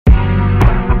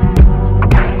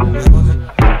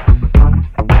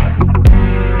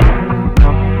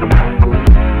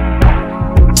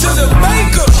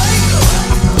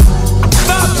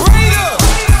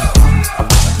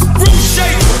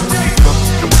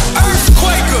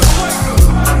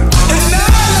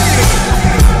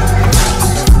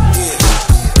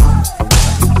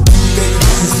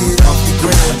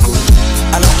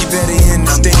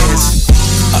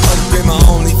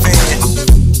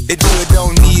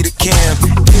need a cam.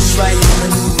 This right here, a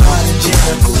new modern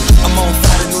jam. I'm on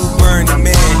fire, new burning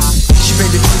man. She made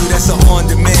the crew, that's a on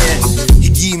demand.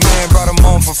 He man brought him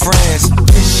on for friends.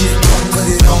 This shit don't put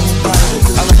it on the Bible.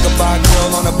 I like a bi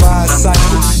girl on a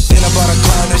bicycle. Then I bought a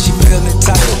car, now she feeling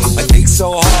title. My dick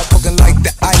so hard, poking like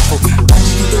the Eiffel. I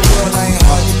just need the world, I ain't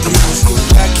hard to please.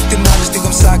 Back kick the knowledge, think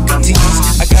I'm Socrates.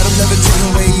 I got him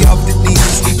levitating way off the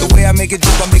knees. The way I make it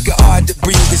drip, I make it hard to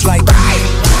breathe. It's like